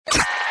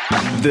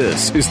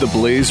This is the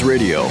Blaze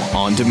Radio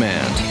on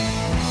demand.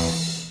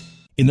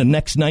 In the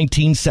next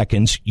 19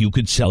 seconds, you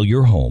could sell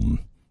your home.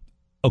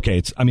 Okay,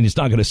 it's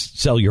not going to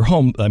sell your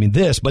home,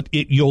 but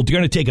you're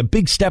going to take a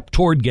big step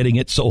toward getting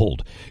it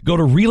sold. Go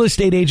to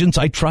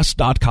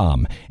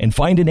realestateagentsitrust.com and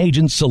find an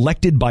agent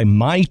selected by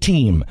my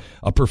team,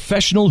 a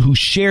professional who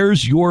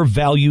shares your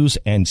values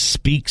and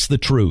speaks the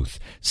truth.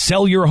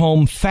 Sell your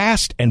home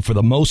fast and for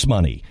the most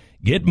money.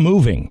 Get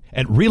moving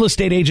at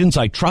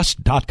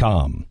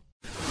realestateagentsitrust.com.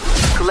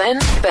 Glenn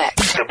Beck.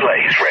 The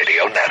Blaze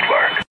Radio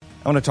Network.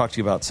 I want to talk to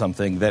you about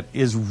something that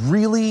is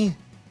really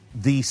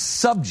the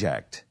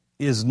subject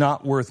is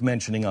not worth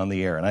mentioning on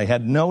the air. And I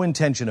had no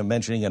intention of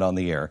mentioning it on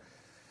the air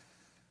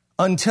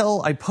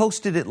until I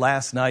posted it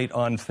last night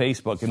on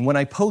Facebook. And when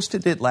I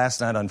posted it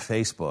last night on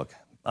Facebook,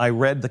 I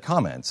read the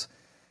comments.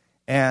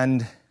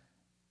 And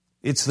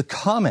it's the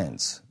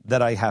comments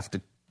that I have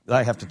to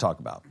talk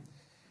about.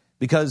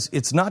 Because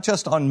it's not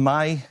just on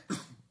my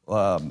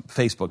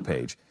Facebook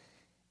page.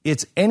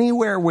 It's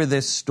anywhere where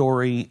this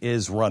story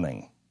is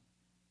running.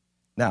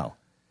 Now,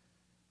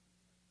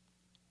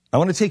 I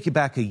want to take you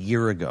back a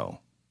year ago.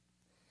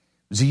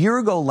 It was a year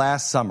ago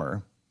last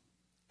summer,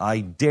 I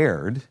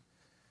dared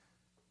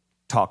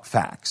talk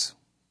facts.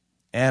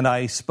 And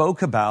I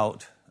spoke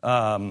about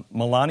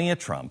Melania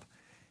Trump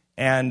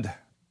and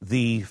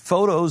the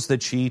photos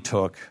that she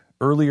took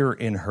earlier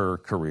in her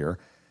career.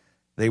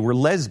 They were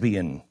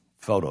lesbian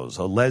photos,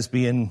 a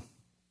lesbian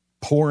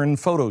porn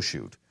photo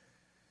shoot.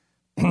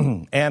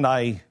 And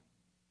I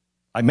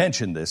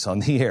mentioned this on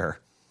the air.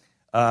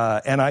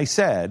 And I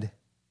said,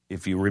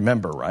 if you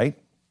remember right,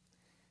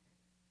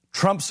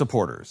 Trump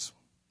supporters,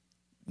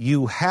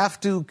 you have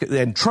to,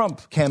 and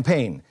Trump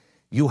campaign,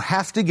 you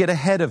have to get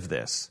ahead of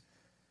this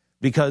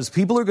because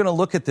people are going to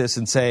look at this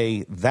and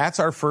say, that's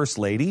our first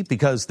lady,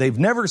 because they've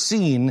never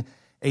seen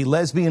a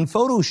lesbian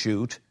photo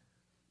shoot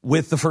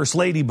with the first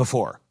lady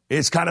before.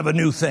 It's kind of a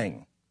new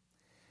thing.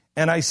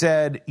 And I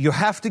said, you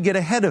have to get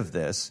ahead of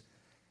this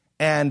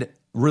and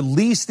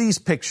release these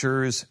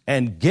pictures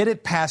and get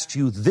it past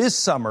you this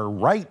summer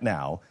right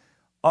now.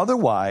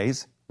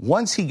 Otherwise,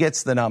 once he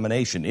gets the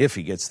nomination, if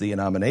he gets the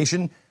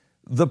nomination,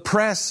 the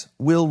press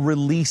will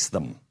release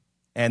them.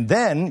 And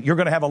then you're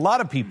going to have a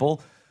lot of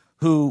people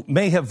who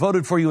may have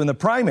voted for you in the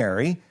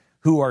primary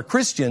who are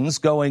Christians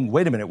going,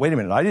 wait a minute,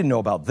 I didn't know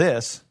about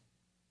this.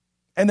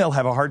 And they'll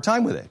have a hard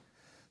time with it.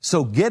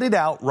 So get it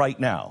out right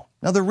now.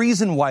 Now, the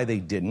reason why they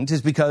didn't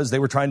is because they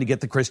were trying to get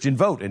the Christian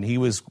vote, and he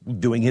was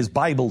doing his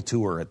Bible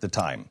tour at the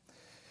time.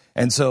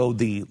 And so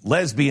the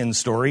lesbian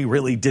story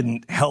really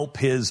didn't help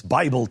his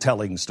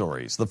Bible-telling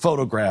stories. The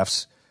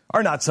photographs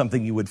are not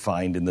something you would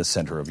find in the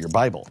center of your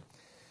Bible.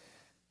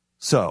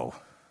 So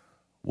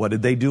what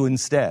did they do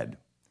instead?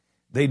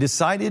 They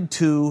decided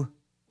to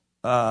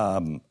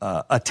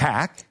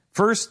attack.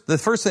 The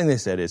first thing they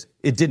said is,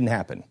 it didn't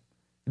happen.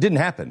 It didn't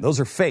happen. Those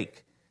are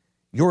fake.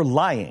 You're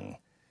lying.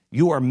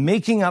 You are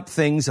making up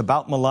things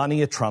about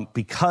Melania Trump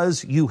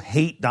because you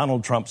hate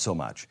Donald Trump so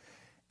much.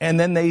 And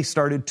then they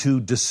started to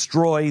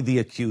destroy the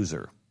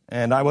accuser.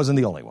 And I wasn't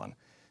the only one.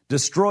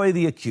 Destroy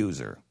the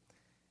accuser.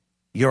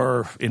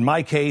 In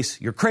my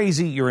case, you're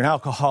crazy, you're an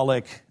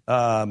alcoholic,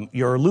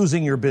 you're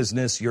losing your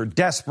business, you're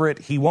desperate,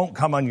 he won't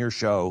come on your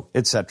show,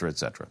 etc.,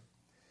 etc.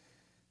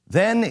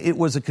 Then it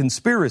was a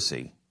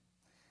conspiracy.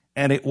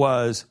 And it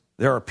was,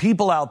 there are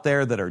people out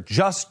there that are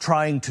just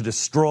trying to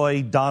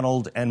destroy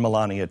Donald and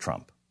Melania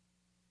Trump.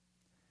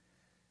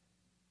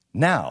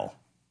 Now,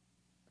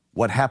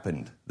 what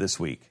happened this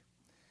week?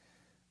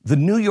 The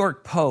New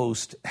York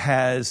Post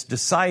has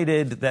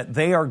decided that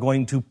they are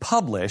going to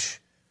publish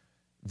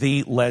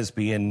the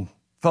lesbian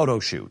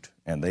photo shoot,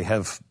 and they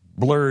have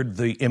blurred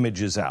the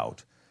images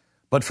out.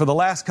 But for the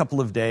last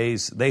couple of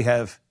days, they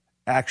have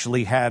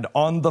actually had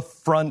on the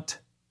front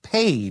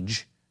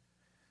page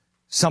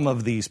some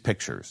of these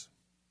pictures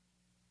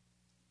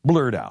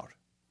blurred out.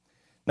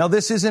 Now,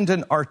 this isn't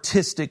an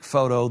artistic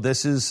photo.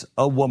 This is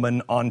a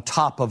woman on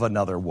top of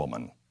another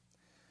woman,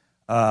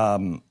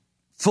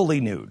 fully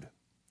nude.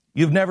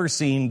 You've never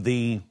seen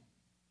the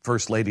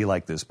first lady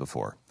like this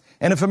before.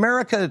 And if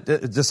America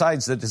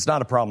decides that it's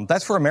not a problem,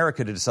 that's for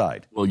America to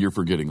decide. Well, you're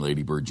forgetting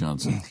Lady Bird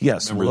Johnson.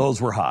 Yes, those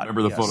were hot.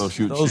 Remember the photo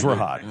shoot? Those were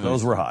hot.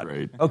 Those were hot.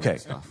 Great. Okay,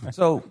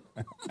 so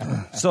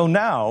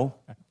now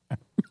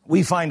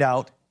we find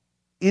out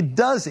it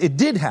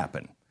did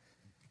happen.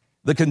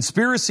 The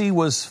conspiracy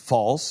was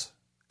false.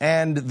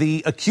 And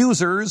the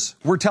accusers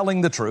were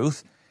telling the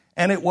truth,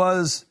 and it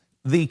was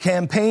the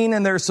campaign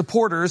and their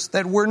supporters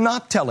that were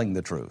not telling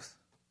the truth.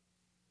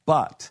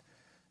 But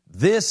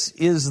this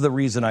is the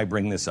reason I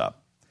bring this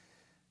up.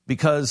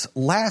 Because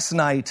last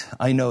night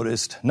I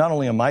noticed, not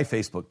only on my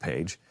Facebook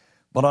page,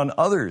 but on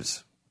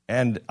others,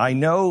 and I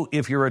know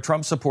if you're a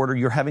Trump supporter,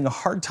 you're having a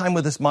hard time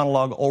with this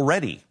monologue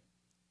already.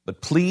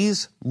 But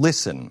please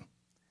listen.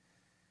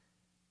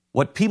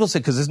 What people say,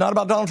 because it's not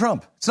about Donald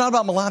Trump. It's not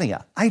about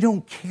Melania. I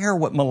don't care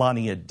what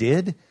Melania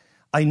did.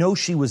 I know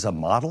she was a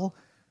model.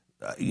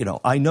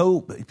 I know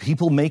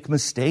people make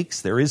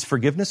mistakes. There is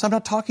forgiveness. I'm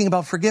not talking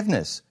about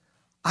forgiveness.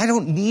 I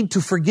don't need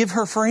to forgive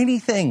her for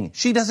anything.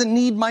 She doesn't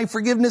need my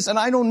forgiveness, and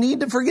I don't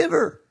need to forgive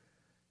her.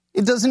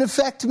 It doesn't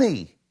affect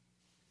me.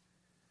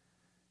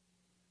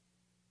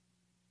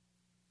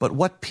 But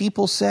what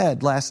people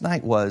said last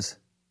night was,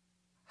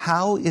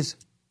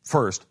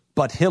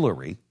 but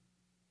Hillary,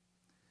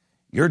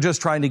 you're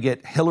just trying to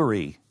get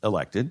Hillary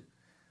elected.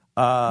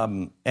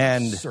 And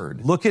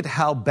Absurd. Look at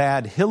how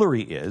bad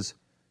Hillary is.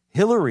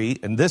 Hillary,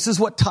 and this is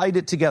what tied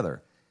it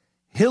together,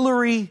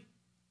 Hillary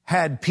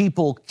had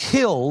people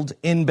killed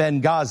in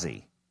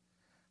Benghazi.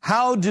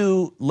 How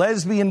do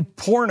lesbian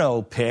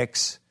porno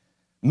pics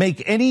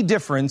make any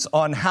difference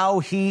on how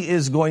he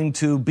is going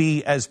to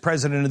be as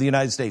president of the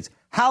United States?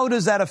 How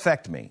does that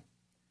affect me?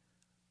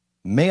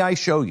 May I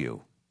show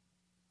you?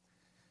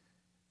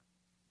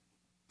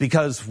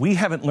 Because we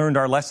haven't learned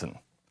our lesson.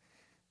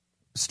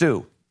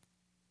 Stu,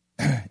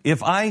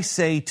 if I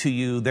say to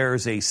you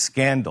there's a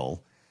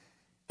scandal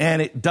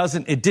and it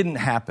didn't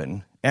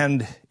happen,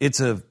 and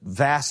it's a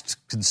vast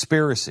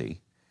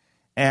conspiracy,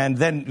 and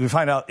then you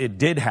find out it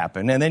did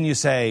happen, and then you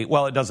say,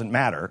 well, it doesn't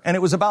matter, and it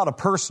was about a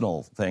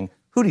personal thing,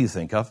 who do you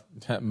think of?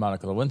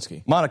 Monica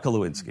Lewinsky. Monica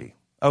Lewinsky.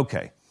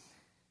 Okay.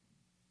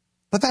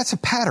 But that's a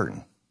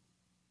pattern.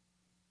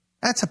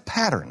 That's a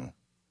pattern.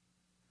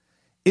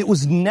 It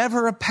was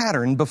never a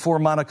pattern before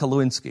Monica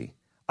Lewinsky.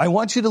 I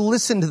want you to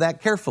listen to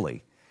that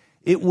carefully.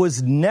 It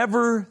was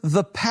never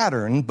the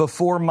pattern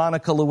before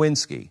Monica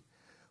Lewinsky.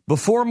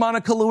 Before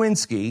Monica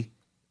Lewinsky,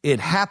 it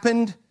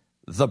happened,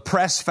 the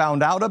press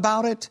found out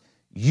about it,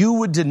 you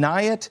would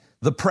deny it,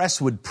 the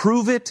press would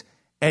prove it,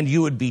 and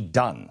you would be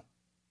done.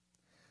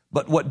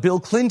 But what Bill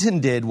Clinton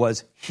did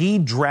was he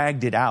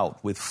dragged it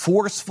out with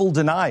forceful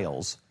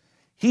denials.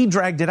 He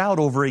dragged it out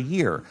over a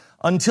year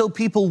until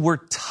people were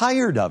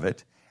tired of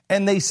it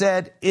and they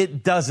said,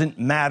 it doesn't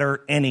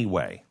matter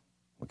anyway.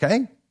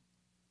 Okay?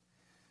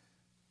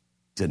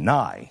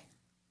 Deny,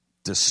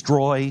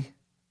 destroy,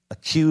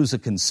 accuse a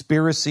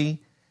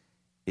conspiracy.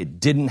 It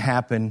didn't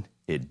happen.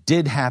 It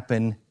did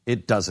happen.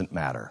 It doesn't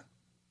matter.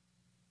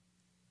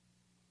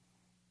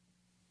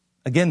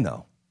 Again,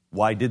 though,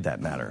 why did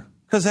that matter?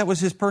 Because that was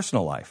his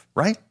personal life,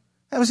 right?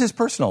 That was his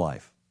personal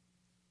life.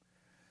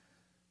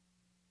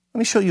 Let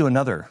me show you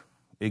another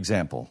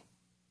example.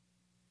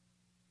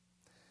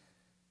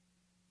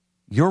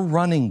 You're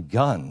running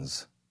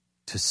guns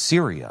to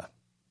Syria,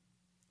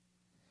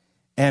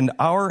 and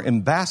our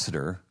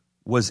ambassador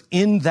was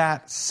in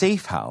that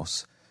safe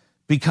house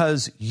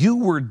because you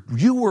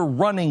were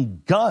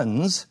running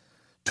guns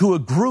to a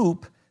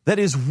group that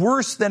is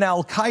worse than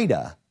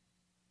Al-Qaeda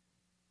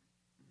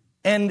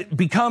and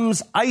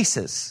becomes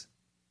ISIS.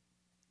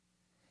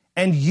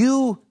 And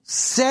you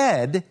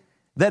said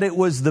that it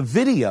was the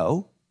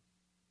video,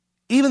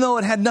 even though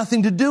it had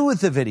nothing to do with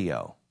the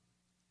video.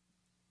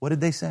 What did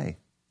they say?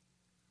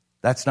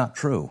 That's not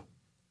true.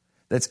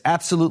 That's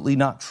absolutely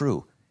not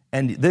true.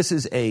 And this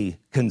is a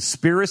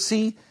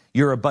conspiracy.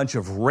 You're a bunch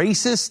of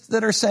racists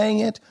that are saying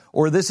it,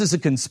 or this is a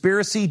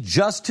conspiracy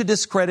just to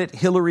discredit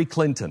Hillary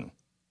Clinton.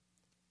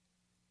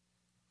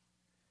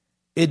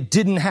 It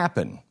didn't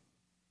happen.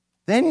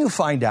 Then you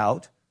find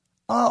out,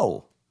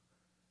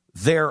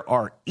 there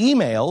are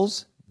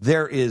emails,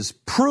 there is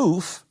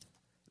proof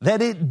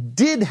that it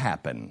did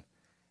happen,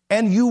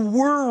 and you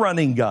were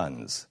running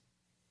guns,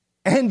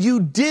 and you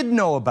did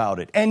know about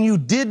it, and you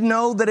did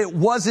know that it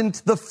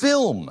wasn't the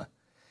film,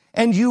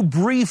 and you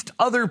briefed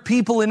other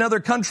people in other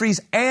countries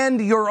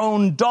and your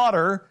own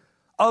daughter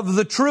of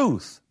the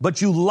truth,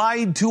 but you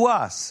lied to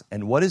us.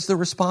 And what is the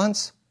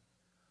response?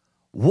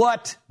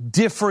 What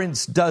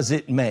difference does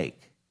it make?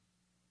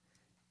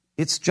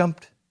 It's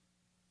jumped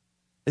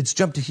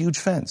a huge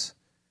fence.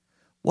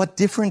 What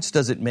difference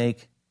does it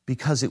make?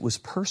 Because it was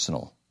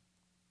personal.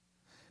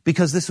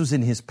 Because this was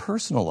in his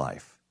personal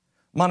life.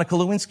 Monica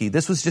Lewinsky,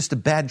 this was just a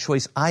bad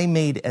choice I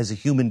made as a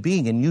human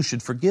being, and you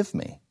should forgive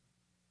me.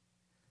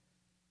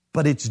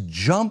 But it's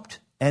jumped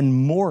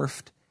and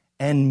morphed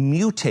and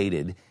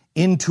mutated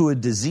into a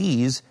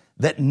disease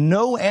that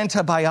no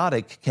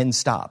antibiotic can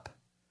stop.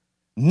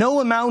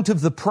 No amount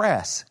of the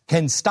press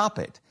can stop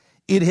it.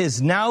 It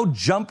has now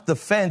jumped the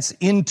fence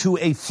into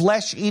a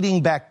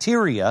flesh-eating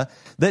bacteria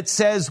that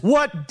says,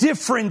 what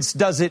difference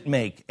does it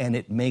make? And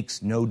it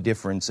makes no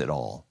difference at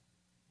all.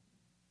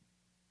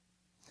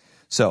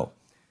 So,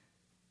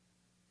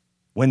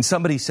 when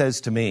somebody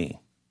says to me,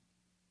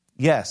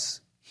 yes,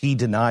 he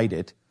denied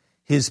it,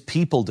 his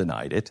people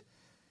denied it,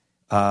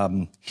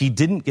 he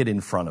didn't get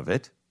in front of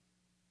it,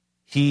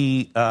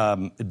 he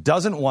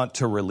doesn't want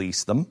to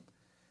release them,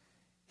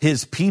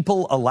 his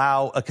people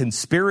allow a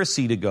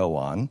conspiracy to go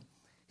on,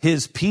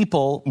 his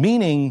people,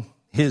 meaning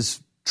his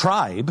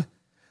tribe,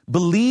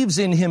 believes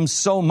in him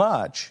so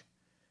much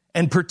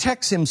and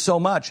protects him so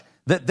much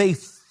that they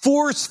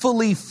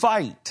forcefully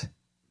fight.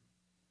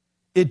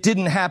 It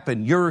didn't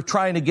happen. You're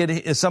trying to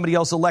get somebody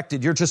else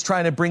elected. You're just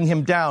trying to bring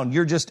him down.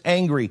 You're just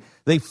angry.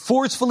 They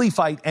forcefully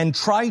fight and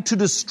try to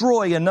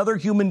destroy another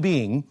human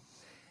being.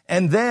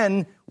 And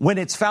then when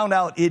it's found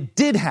out it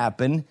did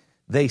happen,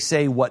 they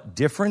say, what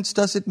difference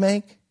does it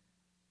make?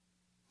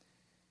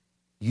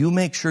 You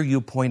make sure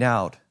you point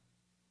out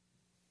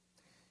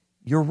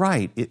you're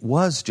right. It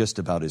was just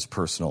about his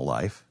personal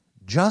life,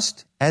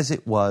 just as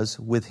it was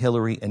with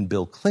Hillary and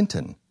Bill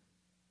Clinton.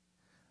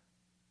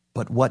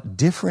 But what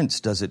difference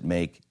does it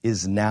make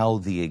is now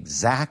the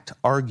exact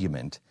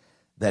argument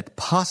that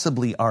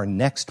possibly our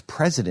next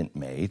president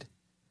made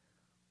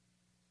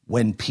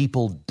when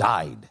people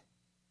died.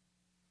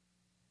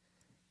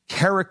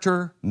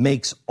 Character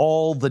makes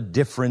all the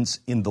difference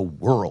in the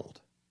world.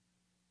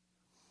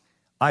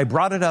 I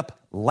brought it up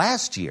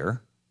last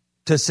year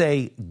to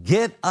say,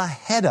 get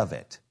ahead of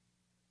it,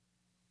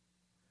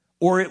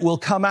 or it will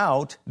come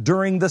out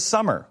during the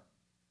summer.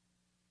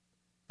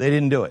 They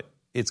didn't do it.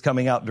 It's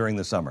coming out during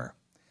the summer.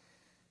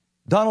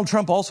 Donald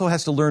Trump also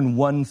has to learn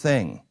one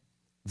thing.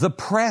 The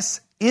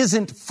press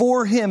isn't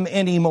for him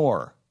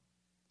anymore.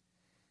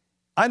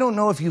 I don't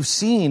know if you've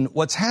seen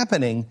what's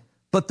happening,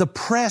 but the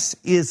press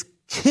is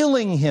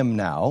killing him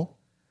now.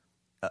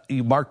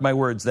 You mark my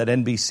words, that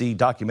NBC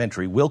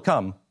documentary will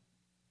come.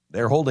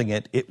 They're holding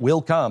it. It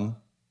will come.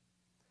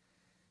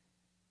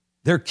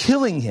 They're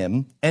killing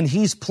him, and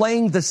he's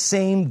playing the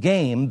same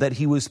game that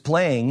he was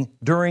playing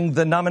during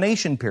the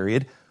nomination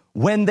period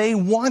when they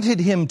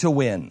wanted him to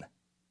win.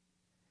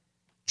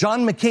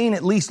 John McCain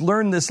at least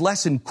learned this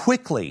lesson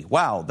quickly.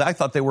 Wow, I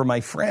thought they were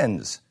my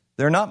friends.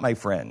 They're not my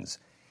friends.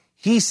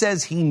 He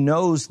says he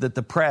knows that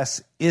the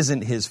press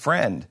isn't his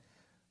friend,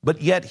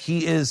 but yet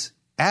he is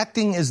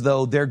acting as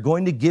though they're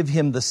going to give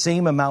him the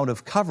same amount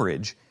of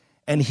coverage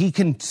and he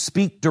can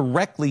speak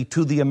directly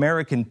to the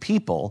American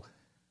people.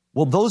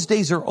 Well, those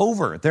days are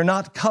over. They're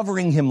not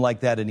covering him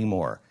like that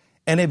anymore.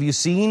 And have you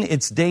seen,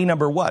 it's day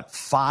number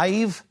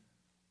 5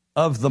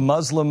 of the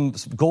Muslim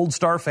Gold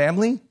Star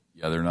family?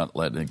 Yeah, they're not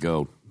letting it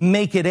go.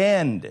 Make it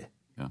end.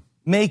 Yeah.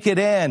 Make it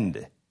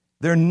end.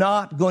 They're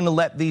not going to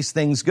let these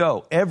things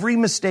go. Every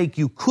mistake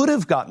you could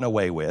have gotten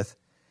away with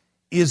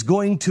is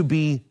going to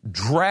be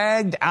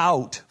dragged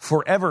out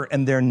forever,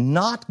 and they're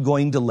not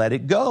going to let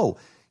it go.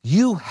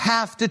 You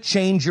have to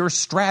change your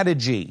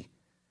strategy.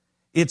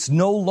 It's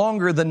no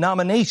longer the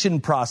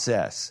nomination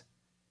process.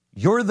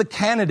 You're the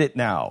candidate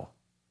now.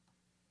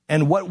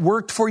 And what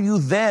worked for you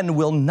then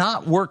will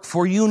not work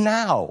for you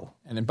now.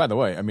 And by the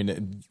way, I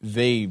mean,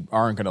 they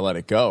aren't going to let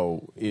it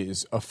go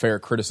is a fair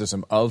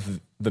criticism of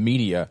the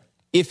media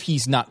if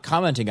he's not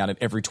commenting on it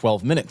every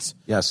 12 minutes.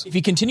 Yes. If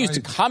he continues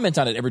to comment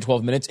on it every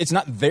 12 minutes, it's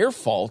not their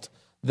fault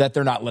that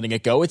they're not letting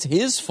it go. It's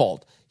his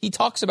fault. He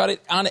talks about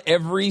it on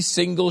every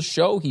single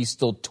show. He's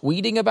still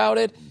tweeting about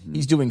it. Mm-hmm.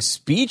 He's doing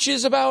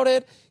speeches about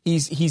it.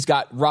 He's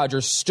got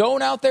Roger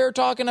Stone out there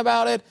talking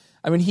about it.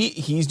 I mean,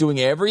 he's doing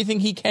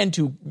everything he can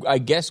to, I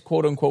guess,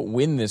 quote unquote,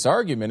 win this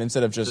argument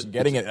instead of just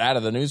getting it out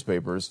of the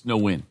newspapers. No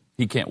win.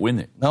 He can't win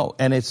it. No,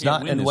 and it's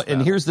not.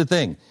 And here's the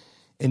thing.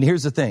 And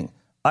here's the thing.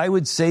 I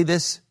would say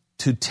this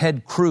to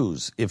Ted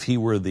Cruz if he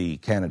were the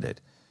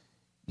candidate.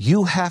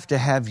 You have to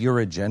have your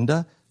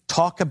agenda.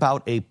 Talk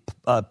about a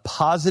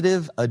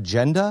positive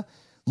agenda.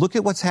 Look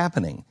at what's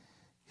happening.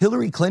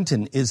 Hillary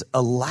Clinton is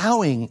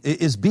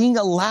being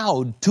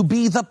allowed to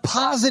be the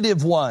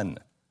positive one.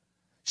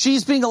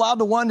 She's being allowed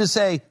to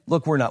say,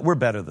 look, we're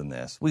better than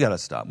this. We got to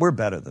stop. We're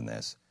better than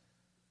this.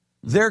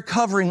 They're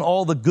covering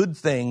all the good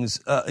things,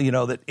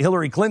 that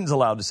Hillary Clinton's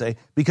allowed to say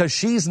because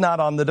she's not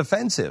on the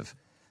defensive.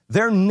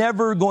 They're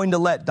never going to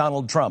let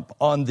Donald Trump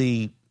on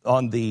the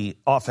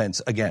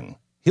offense again.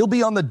 He'll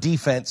be on the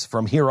defense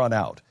from here on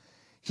out.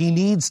 He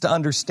needs to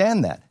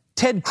understand that.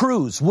 Ted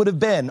Cruz would have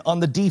been on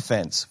the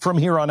defense from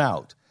here on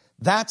out.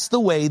 That's the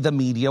way the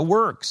media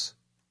works.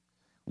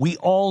 We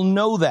all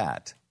know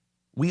that.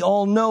 We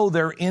all know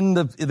they're in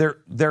on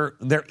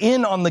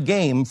the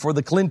game for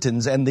the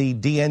Clintons and the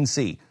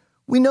DNC.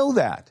 We know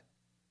that.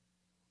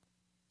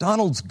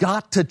 Donald's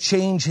got to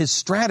change his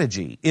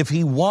strategy if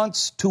he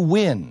wants to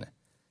win.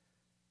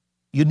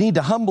 You need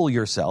to humble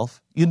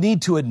yourself. You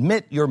need to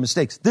admit your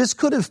mistakes. This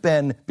could have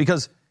been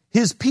because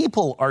his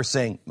people are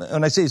saying,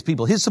 when I say his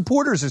people, his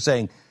supporters are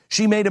saying,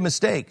 she made a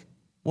mistake.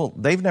 Well,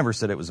 they've never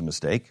said it was a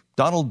mistake.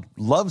 Donald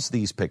loves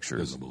these pictures.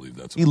 He doesn't believe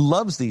that's He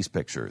loves these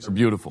pictures. They're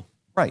beautiful.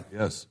 Right.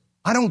 Yes.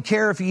 I don't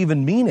care if you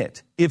even mean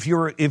it. If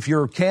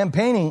you're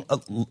campaigning,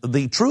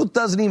 the truth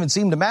doesn't even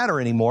seem to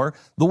matter anymore.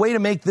 The way to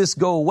make this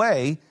go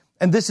away,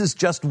 and this is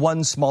just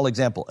one small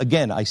example.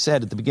 Again, I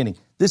said at the beginning,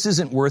 this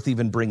isn't worth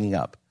even bringing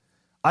up.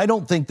 I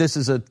don't think this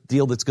is a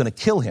deal that's going to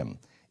kill him.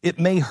 It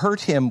may hurt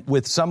him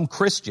with some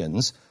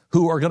Christians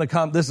who are going to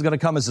come. This is going to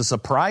come as a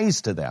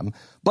surprise to them,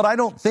 but I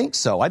don't think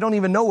so. I don't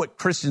even know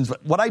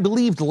what I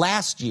believed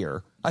last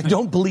year, I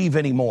don't believe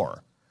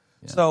anymore.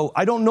 Yeah. So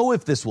I don't know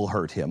if this will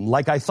hurt him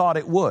like I thought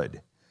it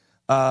would.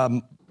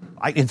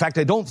 In fact,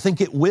 I don't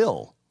think it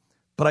will.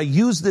 But I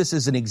use this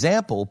as an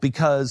example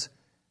because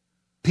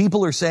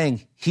people are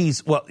saying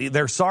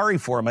they're sorry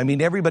for him. I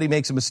mean, everybody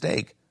makes a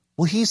mistake.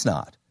 Well, he's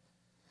not.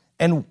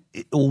 And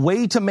a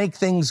way to make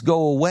things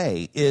go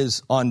away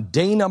is on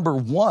day number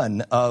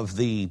 1 of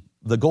the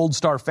Gold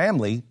Star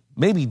family,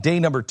 maybe day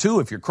number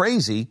 2 if you're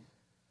crazy.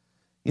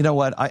 You know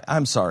what?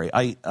 I'm sorry.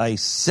 I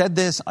said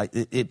this.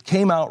 It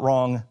came out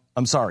wrong.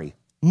 I'm sorry.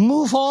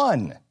 Move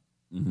on.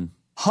 Mm-hmm.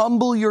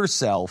 Humble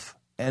yourself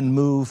and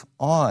move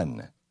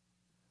on.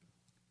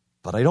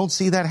 But I don't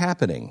see that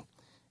happening.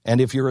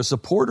 And if you're a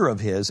supporter of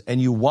his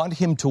and you want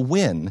him to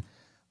win,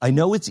 I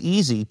know it's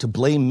easy to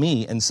blame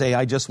me and say,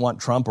 I just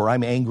want Trump, or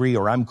I'm angry,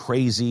 or I'm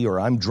crazy, or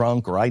I'm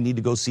drunk, or I need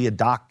to go see a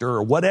doctor,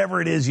 or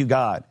whatever it is you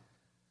got.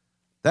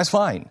 That's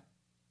fine.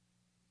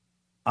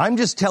 I'm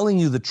just telling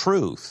you the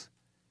truth.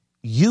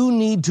 You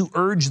need to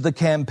urge the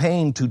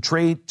campaign to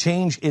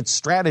change its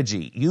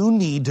strategy. You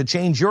need to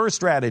change your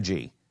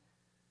strategy.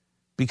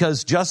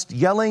 Because just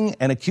yelling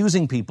and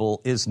accusing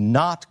people is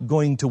not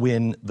going to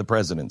win the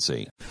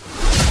presidency.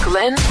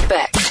 Glenn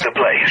Beck. The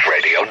Blaze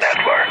Radio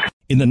Network.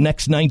 In the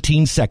next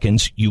 19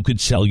 seconds, you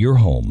could sell your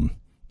home.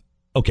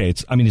 Okay,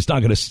 it's not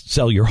going to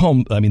sell your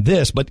home, but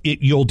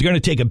you're going to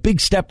take a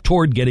big step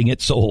toward getting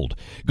it sold.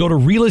 Go to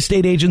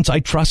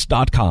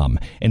realestateagentsitrust.com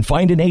and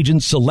find an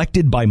agent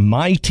selected by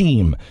my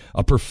team,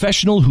 a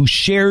professional who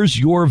shares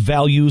your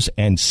values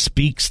and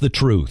speaks the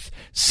truth.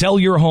 Sell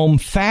your home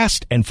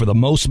fast and for the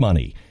most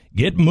money.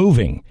 Get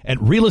moving at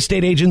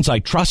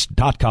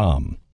realestateagentsitrust.com.